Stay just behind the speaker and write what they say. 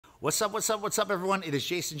What's up, everyone? It is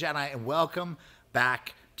Jason Jani, and welcome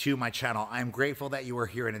back to my channel. I'm grateful that you are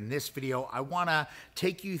here, and in this video, I want to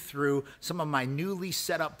take you through some of my newly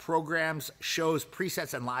set up programs, shows,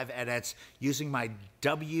 presets, and live edits using my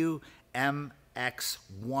WMX1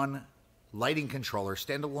 lighting controller,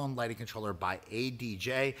 standalone lighting controller by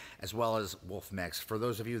ADJ, as well as WOLFMIX. For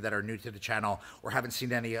those of you that are new to the channel or haven't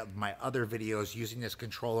seen any of my other videos using this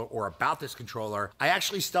controller or about this controller, I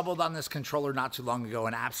actually stumbled on this controller not too long ago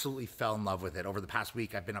and absolutely fell in love with it. Over the past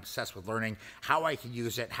week, I've been obsessed with learning how I can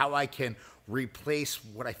use it, how I can replace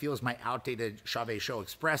what I feel is my outdated Chavez Show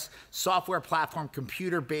Express software platform,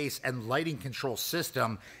 computer base, and lighting control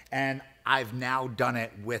system. And I've now done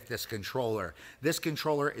it with this controller. This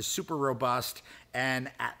controller is super robust,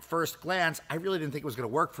 and at first glance, I really didn't think it was gonna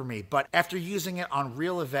work for me. But after using it on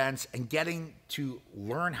real events and getting to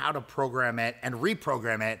learn how to program it and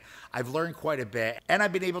reprogram it, I've learned quite a bit, and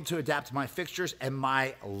I've been able to adapt my fixtures and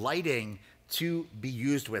my lighting to be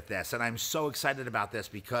used with this. And I'm so excited about this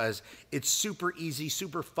because it's super easy,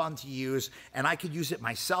 super fun to use, and I could use it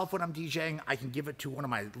myself when I'm DJing. I can give it to one of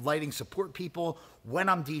my lighting support people when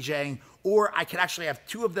I'm DJing, or I could actually have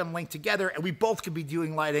two of them linked together and we both could be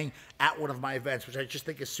doing lighting at one of my events, which I just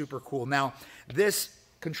think is super cool. Now, this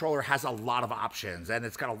controller has a lot of options and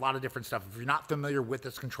it's got a lot of different stuff. If you're not familiar with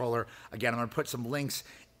this controller, again, I'm gonna put some links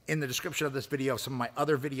in the description of this video, some of my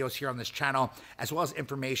other videos here on this channel, as well as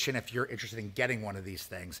information if you're interested in getting one of these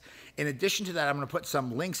things. In addition to that, I'm gonna put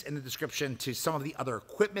some links in the description to some of the other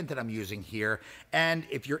equipment that I'm using here. And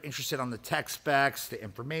if you're interested on the tech specs, the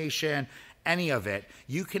information, any of it,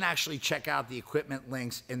 you can actually check out the equipment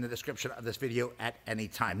links in the description of this video at any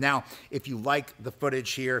time. Now, if you like the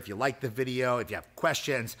footage here, if you like the video, if you have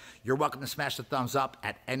questions, you're welcome to smash the thumbs up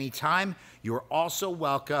at any time. You're also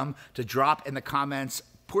welcome to drop in the comments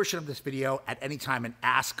portion of this video at any time and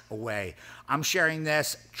ask away. I'm sharing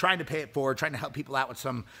this, trying to pay it forward, trying to help people out with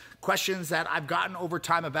some questions that I've gotten over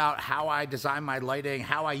time about how I design my lighting,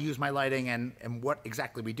 how I use my lighting, and what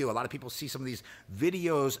exactly we do. A lot of people see some of these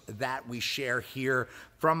videos that we share here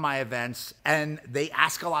from my events, and they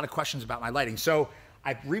ask a lot of questions about my lighting. So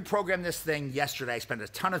I reprogrammed this thing yesterday. I spent a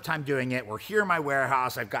ton of time doing it. We're here in my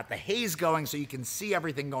warehouse. I've got the haze going so you can see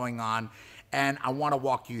everything going on, and I want to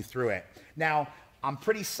walk you through it. Now, I'm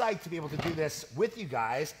pretty psyched to be able to do this with you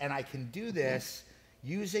guys, and I can do this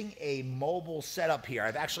using a mobile setup here.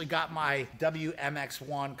 I've actually got my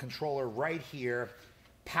WMX1 controller right here,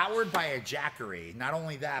 powered by a Jackery. Not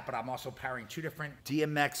only that, but I'm also powering two different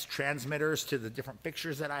DMX transmitters to the different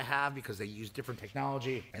fixtures that I have because they use different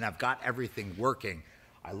technology, and I've got everything working.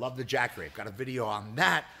 I love the Jackery. I've got a video on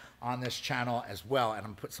that on this channel as well, and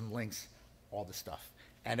I'm gonna put some links, all the stuff,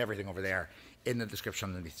 and everything over there in the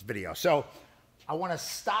description of this video. So I want to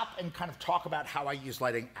stop and kind of talk about how I use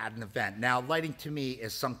lighting at an event. Now, lighting to me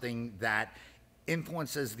is something that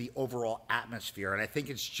influences the overall atmosphere, and I think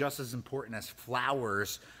it's just as important as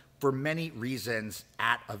flowers for many reasons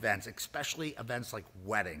at events, especially events like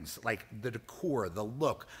weddings, like the decor, the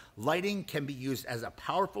look. Lighting can be used as a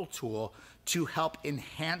powerful tool to help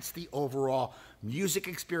enhance the overall music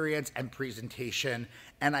experience and presentation,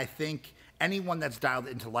 and I think anyone that's dialed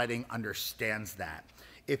into lighting understands that.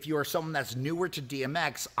 If you're someone that's newer to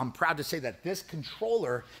DMX, I'm proud to say that this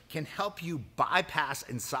controller can help you bypass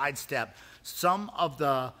and sidestep some of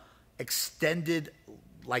the extended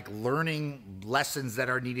learning lessons that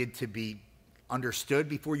are needed to be understood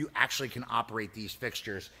before you actually can operate these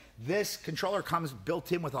fixtures. This controller comes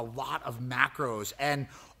built in with a lot of macros and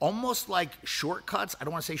almost like shortcuts. I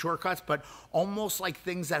don't want to say shortcuts, but almost like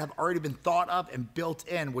things that have already been thought of and built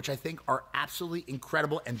in, which I think are absolutely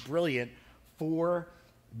incredible and brilliant for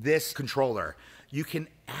this controller. You can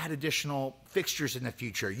add additional fixtures in the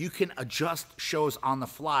future. You can adjust shows on the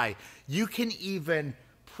fly. You can even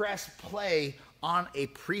press play on a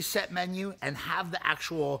preset menu and have the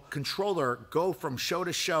actual controller go from show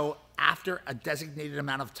to show after a designated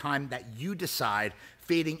amount of time that you decide,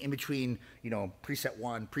 fading in between, preset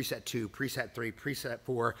 1, preset 2, preset 3, preset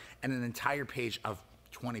 4, and an entire page of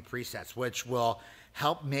 20 presets, which will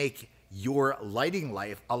help make your lighting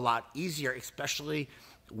life a lot easier, especially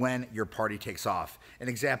when your party takes off. An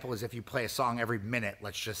example is if you play a song every minute,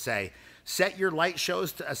 let's just say, set your light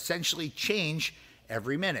shows to essentially change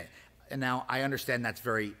every minute. And now I understand that's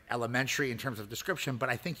very elementary in terms of description, but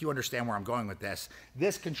I think you understand where I'm going with this.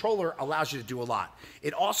 This controller allows you to do a lot.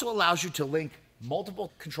 It also allows you to link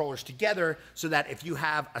multiple controllers together so that if you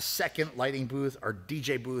have a second lighting booth or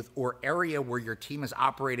DJ booth or area where your team is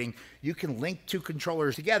operating, you can link two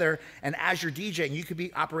controllers together, and as you're DJing, you could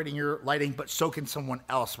be operating your lighting, but so can someone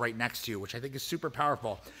else right next to you, which I think is super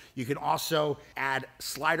powerful. You can also add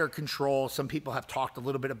slider control. Some people have talked a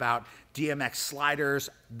little bit about DMX sliders.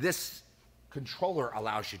 This controller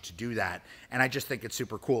allows you to do that, and I just think it's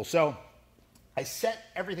super cool. So I set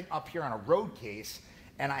everything up here on a road case,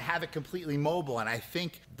 and I have it completely mobile, and I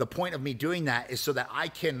think the point of me doing that is so that I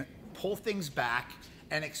can pull things back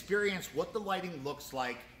and experience what the lighting looks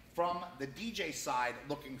like from the DJ side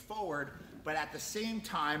looking forward, but at the same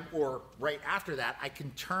time, or right after that, I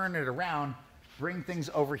can turn it around, bring things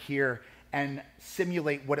over here, and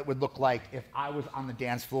simulate what it would look like if I was on the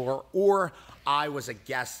dance floor or I was a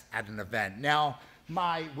guest at an event. Now,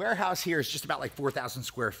 my warehouse here is just about like 4,000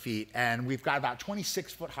 square feet, and we've got about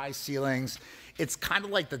 26-foot high ceilings. It's kind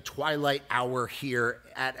of like the twilight hour here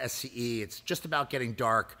at SCE. It's just about getting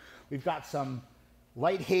dark. We've got some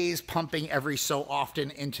light haze pumping every so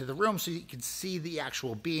often into the room so you can see the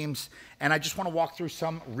actual beams. And I just want to walk through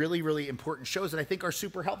some really, really important shows that I think are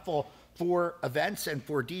super helpful for events and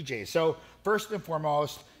for DJs. So first and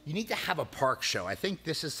foremost, you need to have a park show. I think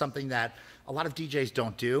this is something that a lot of DJs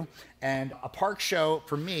don't do. And a park show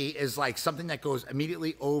for me is like something that goes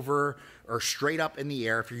immediately over or straight up in the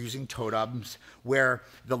air if you're using totems, where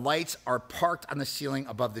the lights are parked on the ceiling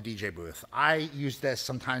above the DJ booth. I use this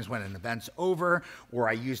sometimes when an event's over, or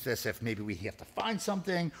I use this if maybe we have to find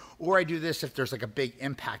something, or I do this if there's like a big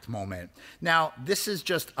impact moment. Now, this is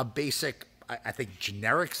just a basic, I think,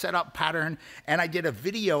 generic setup pattern, and I did a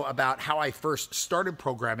video about how I first started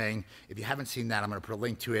programming. If you haven't seen that, I'm going to put a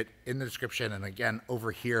link to it in the description, and again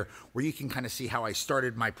over here, where you can kind of see how I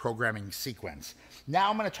started my programming sequence. Now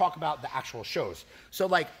I'm going to talk about the actual shows. So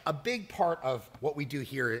like a big part of what we do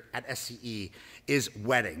here at SCE is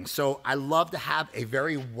weddings. So I love to have a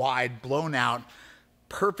very wide, blown out,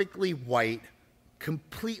 perfectly white,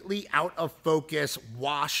 completely out of focus,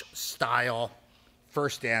 wash style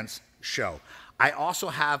first dance show. I also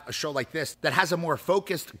have a show like this that has a more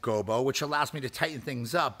focused gobo, which allows me to tighten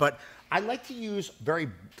things up, but I like to use very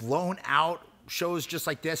blown out shows just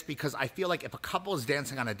like this because I feel like if a couple is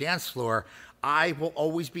dancing on a dance floor, I will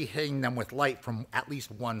always be hitting them with light from at least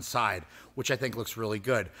one side, which I think looks really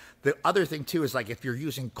good. The other thing too is like if you're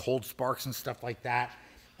using cold sparks and stuff like that,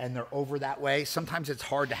 and they're over that way, sometimes it's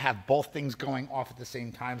hard to have both things going off at the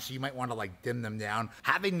same time, so you might want to like dim them down.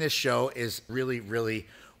 Having this show is really, really,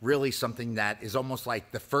 really something that is almost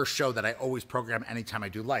like the first show that I always program anytime I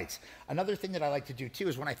do lights. Another thing that I like to do too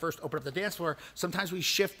is when I first open up the dance floor, sometimes we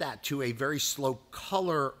shift that to a very slow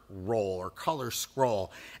color roll or color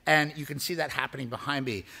scroll, and you can see that happening behind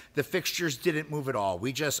me. The fixtures didn't move at all.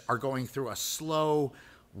 We just are going through a slow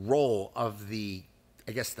roll of the,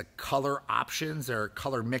 I guess, the color options or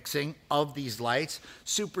color mixing of these lights.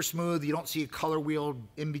 Super smooth. You don't see a color wheel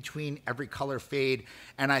in between every color fade.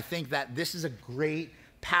 And I think that this is a great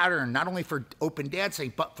pattern, not only for open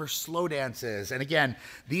dancing, but for slow dances. And again,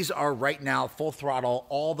 these are right now full throttle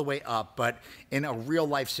all the way up, but in a real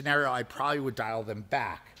life scenario, I probably would dial them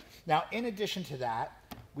back. Now, in addition to that,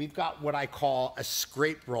 we've got what I call a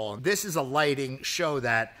scrape roll. This is a lighting show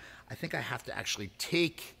that I think I have to actually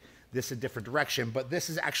take this a different direction, but this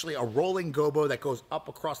is actually a rolling gobo that goes up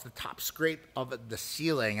across the top scrape of the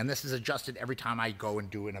ceiling, and this is adjusted every time I go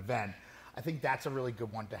and do an event. I think that's a really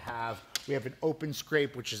good one to have. We have an open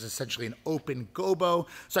scrape, which is essentially an open gobo.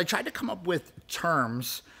 So I tried to come up with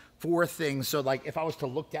terms for things, so like if I was to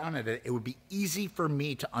look down at it, it would be easy for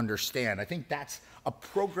me to understand. I think that's a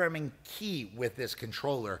programming key with this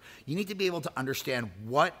controller. You need to be able to understand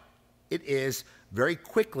what it is very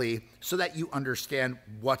quickly so that you understand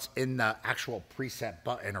what's in the actual preset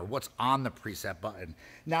button or what's on the preset button.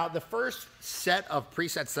 Now, the first set of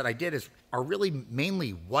presets that I did are really mainly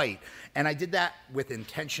white, and I did that with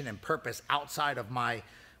intention and purpose outside of my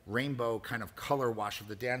rainbow kind of color wash of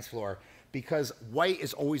the dance floor, because white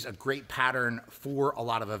is always a great pattern for a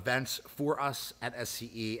lot of events for us at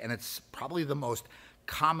SCE, and it's probably the most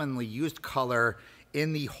commonly used color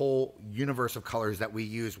in the whole universe of colors that we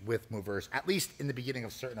use with movers, at least in the beginning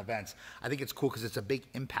of certain events. I think it's cool because it's a big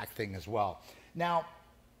impact thing as well. Now,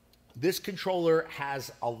 this controller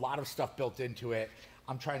has a lot of stuff built into it.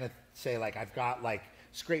 I'm trying to say, like, I've got like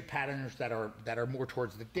scrape patterns that are more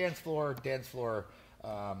towards the dance floor.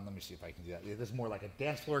 Let me see if I can do that. This is more like a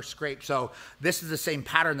dance floor scrape. So this is the same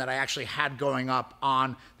pattern that I actually had going up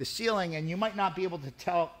on the ceiling, and you might not be able to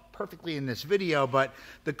tell perfectly in this video, but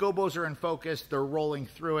the gobos are in focus, they're rolling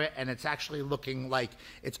through it, and it's actually looking like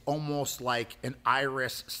it's almost like an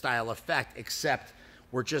iris style effect, except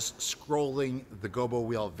we're just scrolling the gobo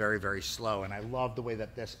wheel very, very slow. And I love the way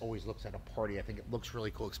that this always looks at a party. I think it looks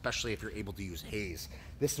really cool, especially if you're able to use haze.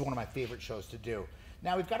 This is one of my favorite shows to do.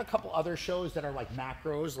 Now we've got a couple other shows that are like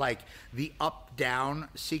macros, like the up-down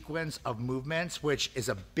sequence of movements, which is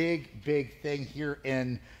a big, big thing here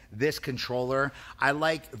in this controller. I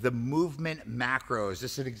like the movement macros.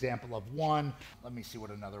 This is an example of one. Let me see what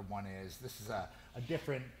another one is. This is a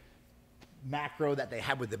different macro that they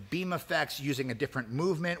have with the beam effects using a different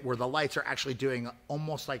movement where the lights are actually doing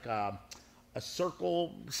almost like a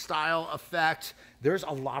circle style effect. There's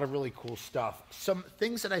a lot of really cool stuff. Some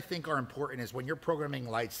things that I think are important is when you're programming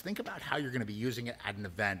lights, think about how you're going to be using it at an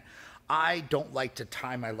event. I don't like to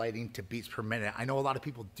time my lighting to beats per minute. I know a lot of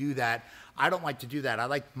people do that. I don't like to do that. I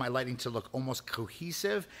like my lighting to look almost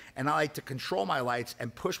cohesive, and I like to control my lights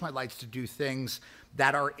and push my lights to do things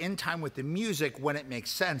that are in time with the music when it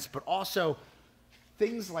makes sense, but also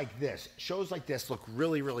things like this, shows like this look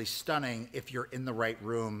really, really stunning if you're in the right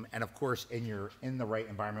room, and of course you're in the right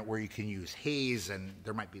environment where you can use haze and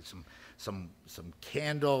there might be some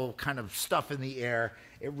candle kind of stuff in the air.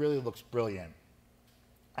 It really looks brilliant.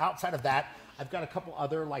 Outside of that, I've got a couple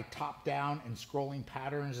other like top down and scrolling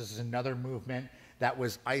patterns. This is another movement that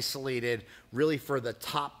was isolated really for the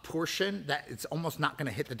top portion, that it's almost not going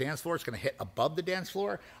to hit the dance floor. It's going to hit above the dance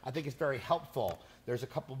floor. I think it's very helpful. There's a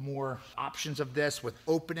couple more options of this with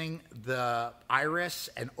opening the iris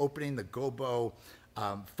and opening the gobo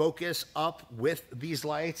focus up with these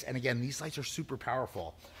lights. And again, these lights are super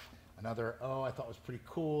powerful. Another, I thought was pretty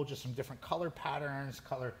cool, just some different color patterns,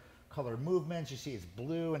 color movements. You see it's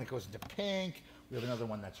blue and it goes into pink. We have another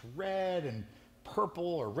one that's red and purple,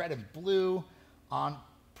 or red and blue. On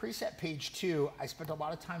preset page 2, I spent a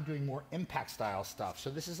lot of time doing more impact style stuff. So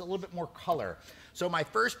this is a little bit more color. So my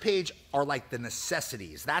first page are like the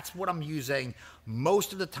necessities. That's what I'm using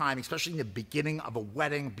most of the time, especially in the beginning of a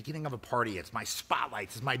wedding, beginning of a party. It's my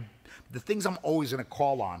spotlights, it's the things I'm always gonna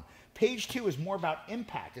call on. Page 2 is more about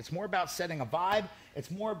impact. It's more about setting a vibe.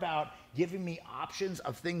 It's more about giving me options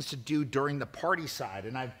of things to do during the party side.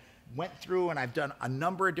 And I've went through and I've done a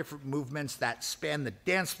number of different movements that span the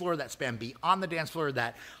dance floor, that span beyond the dance floor,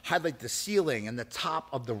 that highlight the ceiling and the top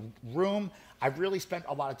of the room. I've really spent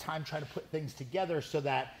a lot of time trying to put things together so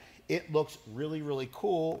that it looks really, really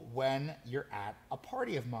cool when you're at a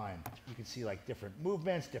party of mine. You can see like different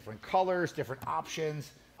movements, different colors, different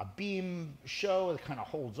options, a beam show that kind of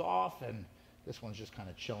holds off, and this one's just kind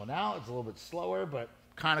of chilling out. It's a little bit slower, but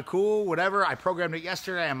kind of cool, whatever. I programmed it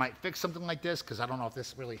yesterday. I might fix something like this because I don't know if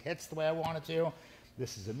this really hits the way I want it to.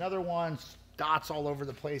 This is another one, dots all over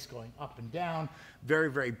the place going up and down. Very,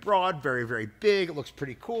 very broad, very, very big. It looks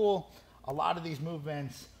pretty cool. A lot of these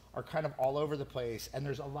movements are kind of all over the place, and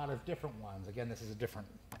there's a lot of different ones. Again, this is a different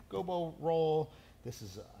gobo roll. This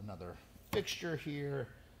is another fixture here.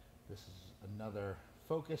 This is another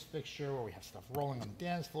focus fixture where we have stuff rolling on the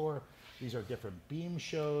dance floor. These are different beam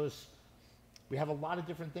shows. We have a lot of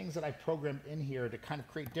different things that I programmed in here to kind of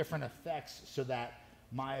create different effects so that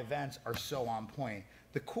my events are so on point.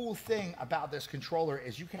 The cool thing about this controller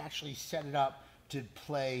is you can actually set it up to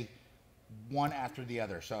play one after the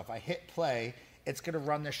other. So if I hit play, it's gonna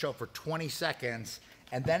run this show for 20 seconds,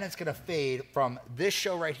 and then it's gonna fade from this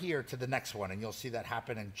show right here to the next one, and you'll see that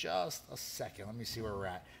happen in just a second. Let me see where we're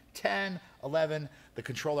at. 10, 11, the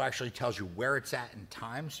controller actually tells you where it's at in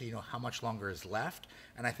time, so you know how much longer is left,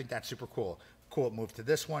 and I think that's super cool. Cool, it moved to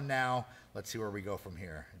this one now. Let's see where we go from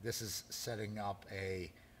here. This is setting up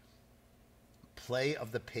a play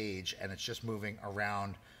of the page, and it's just moving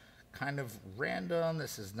around kind of random.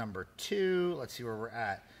 This is number 2. Let's see where we're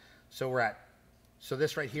at. So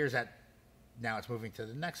this right here is at, now it's moving to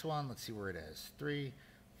the next one. Let's see where it is. 3,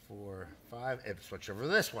 4, 5. It switched over to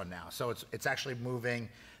this one now. So it's actually moving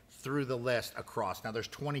through the list across. Now there's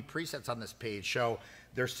 20 presets on this page, so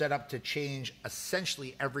they're set up to change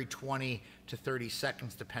essentially every 20 to 30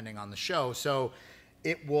 seconds depending on the show. So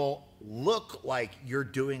it will look like you're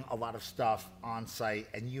doing a lot of stuff on site,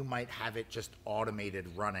 and you might have it just automated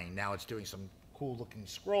running. Now it's doing some cool looking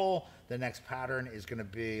scroll. The next pattern is gonna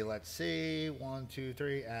be, let's see, 1, 2,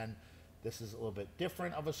 3, and this is a little bit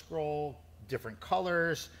different of a scroll, different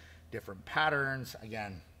colors, different patterns.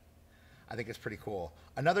 Again, I think it's pretty cool.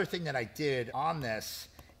 Another thing that I did on this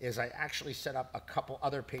is I actually set up a couple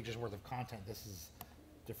other pages worth of content. This is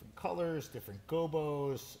different colors, different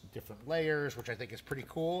gobos, different layers, which I think is pretty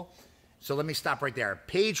cool. So let me stop right there.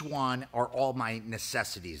 Page 1 are all my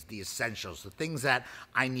necessities, the essentials, the things that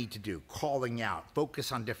I need to do. Calling out,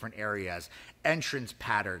 focus on different areas, entrance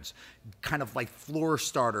patterns, kind of like floor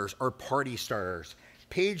starters or party starters.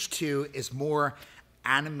 Page 2 is more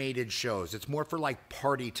animated shows. It's more for like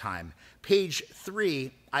party time. Page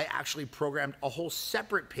 3, I actually programmed a whole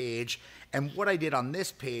separate page, and what I did on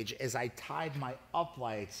this page is I tied my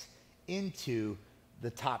uplights into the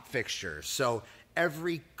top fixtures. So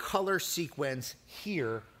every color sequence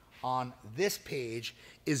here on this page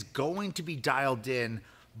is going to be dialed in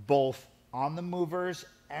both on the movers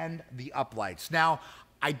and the uplights. Now,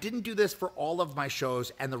 I didn't do this for all of my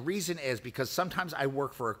shows, and the reason is because sometimes I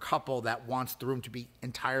work for a couple that wants the room to be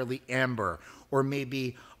entirely amber, or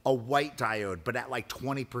maybe a white diode, but at like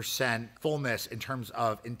 20% fullness in terms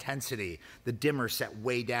of intensity, the dimmer set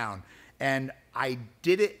way down. And I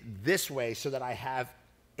did it this way so that I have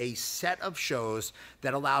a set of shows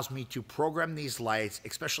that allows me to program these lights,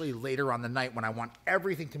 especially later on the night when I want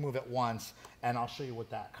everything to move at once. And I'll show you what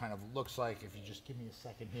that kind of looks like if you just give me a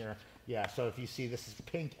second here. Yeah, so if you see, this is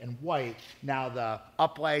pink and white. Now the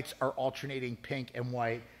uplights are alternating pink and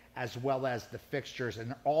white, as well as the fixtures, and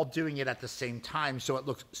they're all doing it at the same time, so it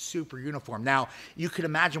looks super uniform. Now, you could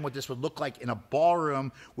imagine what this would look like in a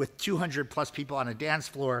ballroom with 200 plus people on a dance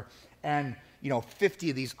floor, and 50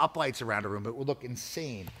 of these uplights around a room. It would look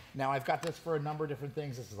insane. Now, I've got this for a number of different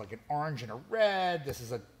things. This is like an orange and a red. This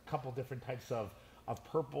is a couple different types of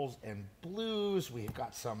purples and blues. We've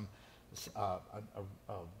got some,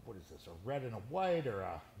 what is this, a red and a white, or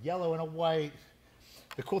a yellow and a white.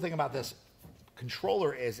 The cool thing about this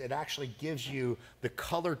controller is it actually gives you the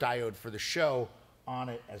color diode for the show on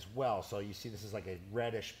it as well. So you see this is like a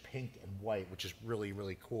reddish pink and white, which is really,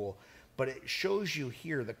 really cool. But it shows you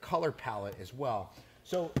here the color palette as well.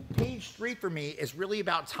 So page 3 for me is really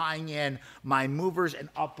about tying in my movers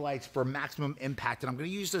and uplights for maximum impact. And I'm going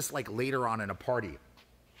to use this like later on in a party.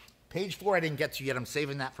 Page 4 I didn't get to yet. I'm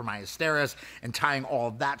saving that for my Asteras and tying all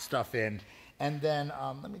of that stuff in. And then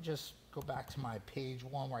let me just go back to my page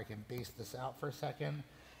 1 where I can base this out for a second.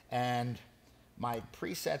 And my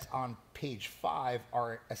presets on page 5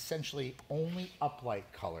 are essentially only uplight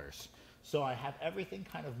colors. So I have everything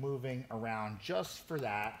kind of moving around just for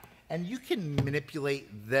that. And you can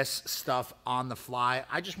manipulate this stuff on the fly.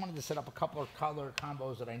 I just wanted to set up a couple of color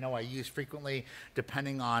combos that I know I use frequently,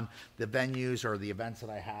 depending on the venues or the events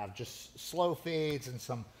that I have. Just slow fades and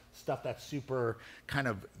some stuff that's super kind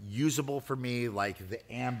of usable for me, like the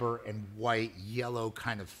amber and white, yellow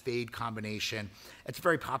kind of fade combination. It's a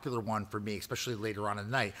very popular one for me, especially later on in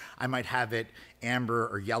the night. I might have it amber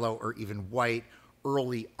or yellow or even white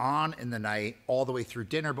early on in the night all the way through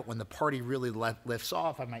dinner, but when the party really lifts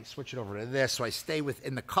off, I might switch it over to this. So I stay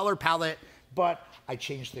within the color palette, but I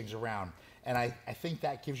change things around. And I think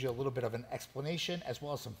that gives you a little bit of an explanation as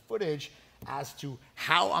well as some footage as to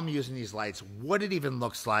how I'm using these lights, what it even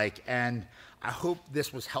looks like. And I hope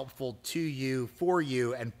this was helpful to you,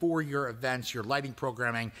 and for your events, your lighting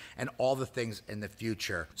programming, and all the things in the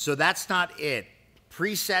future. So that's not it.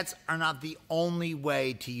 Presets are not the only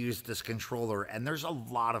way to use this controller, and there's a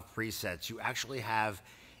lot of presets. You actually have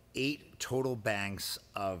 8 total banks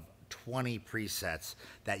of 20 presets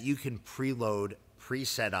that you can preload,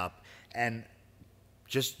 preset up, and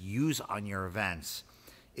just use on your events.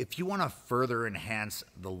 If you want to further enhance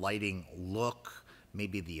the lighting look,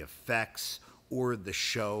 maybe the effects, or the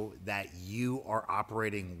show that you are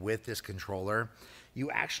operating with this controller, you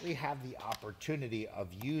actually have the opportunity of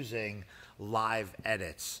using live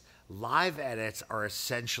edits. Live edits are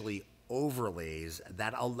essentially overlays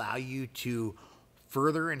that allow you to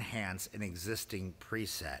further enhance an existing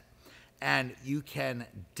preset. And you can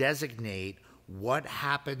designate what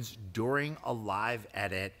happens during a live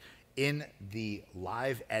edit in the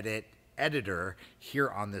live edit editor here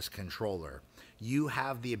on this controller. You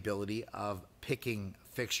have the ability of picking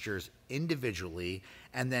fixtures individually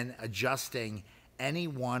and then adjusting any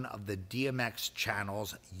one of the DMX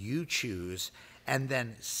channels you choose, and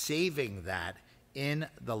then saving that in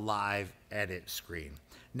the live edit screen.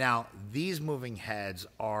 Now, these moving heads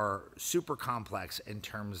are super complex in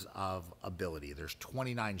terms of ability. There's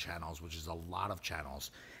 29 channels, which is a lot of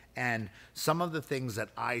channels. And some of the things that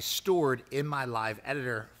I stored in my live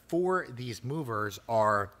editor for these movers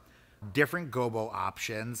are different gobo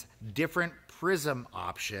options, different prism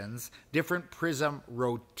options, different prism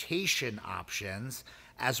rotation options,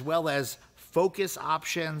 as well as focus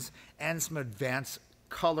options and some advanced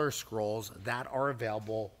color scrolls that are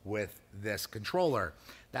available with this controller.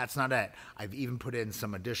 That's not it. I've even put in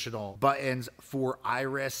some additional buttons for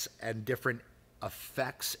iris and different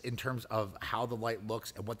effects in terms of how the light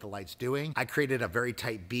looks and what the light's doing. I created a very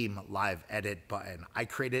tight beam live edit button. I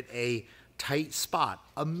created a tight spot,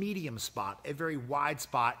 a medium spot, a very wide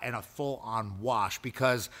spot, and a full-on wash,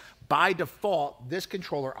 because By default, this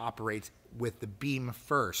controller operates with the beam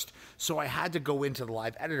first. So I had to go into the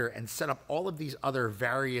live editor and set up all of these other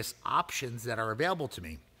various options that are available to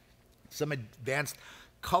me. Some advanced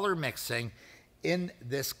color mixing in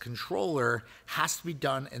this controller has to be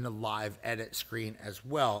done in the live edit screen as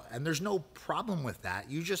well. And there's no problem with that.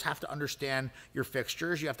 You just have to understand your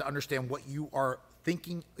fixtures. You have to understand what you are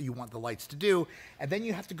thinking you want the lights to do. And then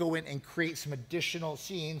you have to go in and create some additional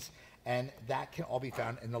scenes, and that can all be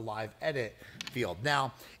found in the live edit field.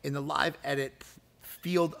 Now, in the live edit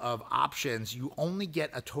field of options, you only get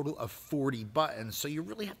a total of 40 buttons. So you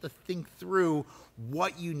really have to think through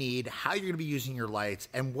what you need, how you're gonna be using your lights,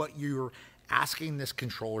 and what you're asking this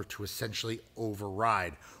controller to essentially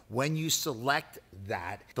override. When you select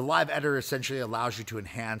that, the live editor essentially allows you to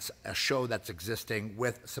enhance a show that's existing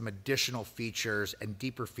with some additional features and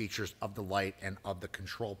deeper features of the light and of the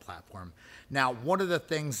control platform. Now, one of the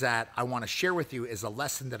things that I want to share with you is a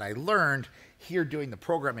lesson that I learned here doing the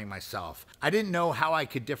programming myself. I didn't know how I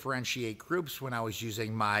could differentiate groups when I was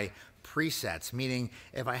using my presets, meaning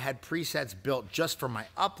if I had presets built just for my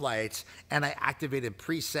uplights and I activated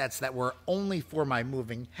presets that were only for my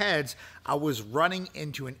moving heads, I was running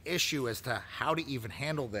into an issue as to how to even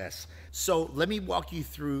handle this. So let me walk you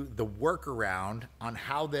through the workaround on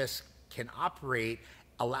how this can operate,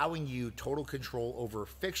 allowing you total control over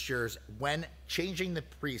fixtures when changing the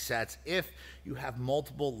presets if you have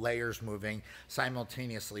multiple layers moving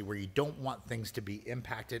simultaneously where you don't want things to be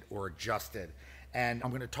impacted or adjusted. And I'm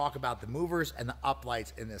going to talk about the movers and the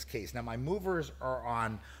uplights in this case. Now, my movers are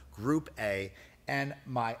on group A and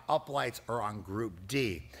my uplights are on group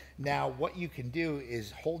D. Now, what you can do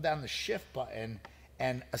is hold down the shift button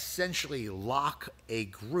and essentially lock a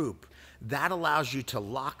group. That allows you to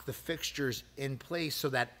lock the fixtures in place so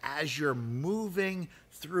that as you're moving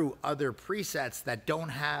through other presets that don't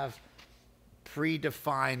have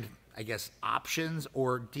predefined, I guess, options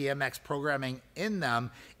or DMX programming in them,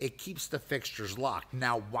 it keeps the fixtures locked.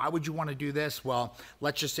 Now, why would you want to do this? Well,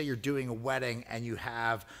 let's just say you're doing a wedding and you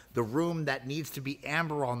have the room that needs to be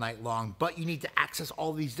amber all night long, but you need to access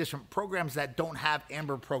all these different programs that don't have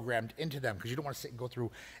amber programmed into them because you don't want to sit and go through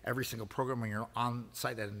every single program when you're on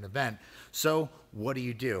site at an event. So what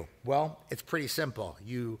do? Well, it's pretty simple.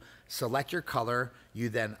 You select your color, you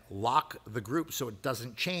then lock the group so it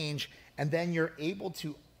doesn't change, and then you're able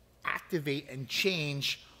to activate and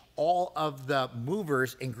change all of the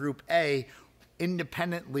movers in group A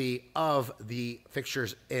independently of the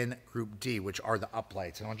fixtures in group D, which are the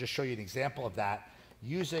uplights. And I'll just show you an example of that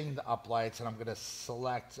using the uplights. And I'm going to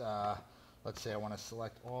select, let's say I want to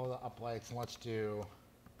select all the uplights, and let's do,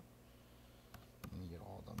 let me get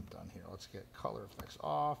all of them done here. Let's get color effects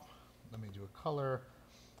off. Let me do a color.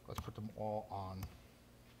 Let's put them all on.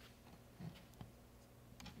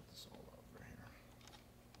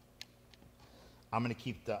 I'm going to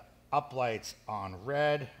keep the uplights on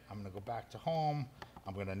red. I'm going to go back to home.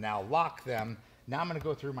 I'm going to now lock them. Now I'm going to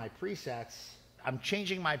go through my presets. I'm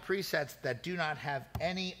changing my presets that do not have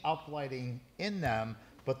any uplighting in them,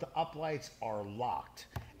 but the uplights are locked.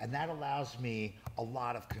 And that allows me a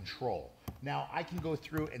lot of control. Now I can go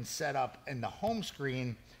through and set up in the home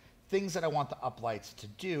screen things that I want the uplights to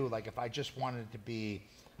do. Like if I just wanted it to be,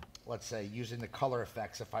 let's say, using the color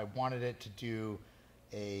effects, if I wanted it to do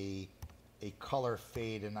a color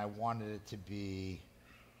fade and I wanted it to be,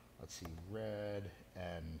 let's see, red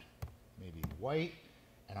and maybe white,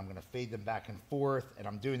 and I'm going to fade them back and forth, and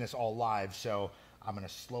I'm doing this all live, so I'm going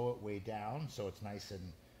to slow it way down so it's nice and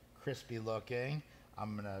crispy looking.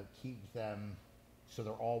 I'm going to keep them so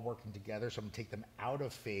they're all working together, so I'm going to take them out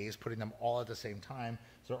of phase, putting them all at the same time,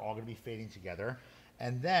 so they're all going to be fading together.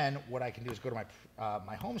 And then what I can do is go to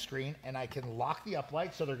my home screen and I can lock the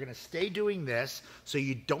uplight so they're going to stay doing this so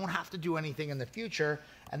you don't have to do anything in the future.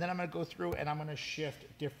 And then I'm going to go through and I'm going to shift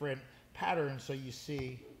different patterns so you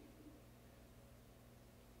see.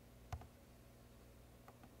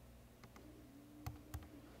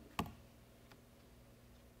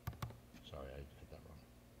 Sorry, I hit that wrong.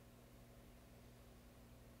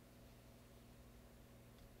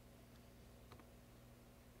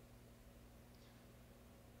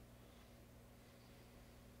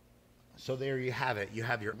 So there you have it. You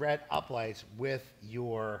have your red uplights with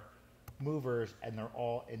your movers, and they're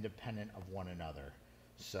all independent of one another.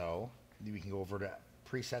 So we can go over to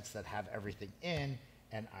presets that have everything in,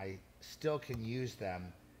 and I still can use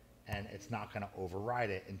them, and it's not going to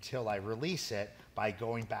override it until I release it by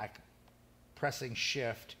going back, pressing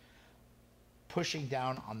shift, pushing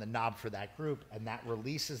down on the knob for that group, and that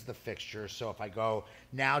releases the fixture. So if I go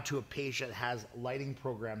now to a page that has lighting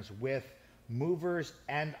programs with movers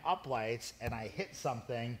and uplights and I hit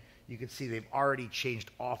something, you can see they've already changed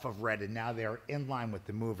off of red and now they're in line with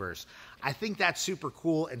the movers. I think that's super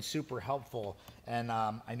cool and super helpful. And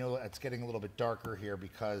I know it's getting a little bit darker here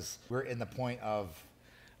because we're in the point of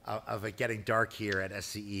it getting dark here at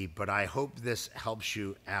SCE, but I hope this helps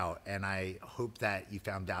you out, and I hope that you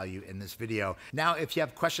found value in this video. Now, if you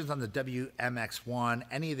have questions on the WMX1,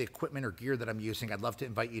 any of the equipment or gear that I'm using, I'd love to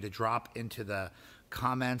invite you to drop into the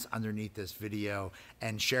comments underneath this video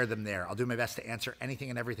and share them there. I'll do my best to answer anything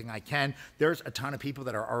and everything I can. There's a ton of people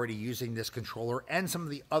that are already using this controller and some of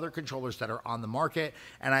the other controllers that are on the market,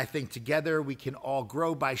 and I think together we can all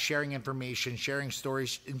grow by sharing information, sharing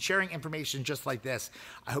stories, and sharing information just like this.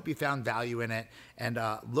 I hope you found value in it, and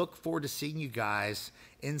look forward to seeing you guys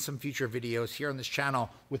in some future videos here on this channel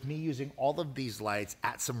with me using all of these lights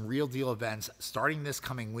at some real deal events starting this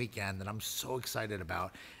coming weekend that I'm so excited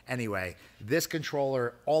about. Anyway, this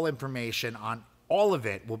controller, all information on all of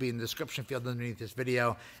it will be in the description field underneath this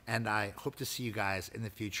video, and I hope to see you guys in the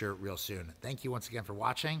future real soon. Thank you once again for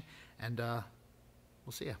watching, and we'll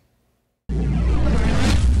see you.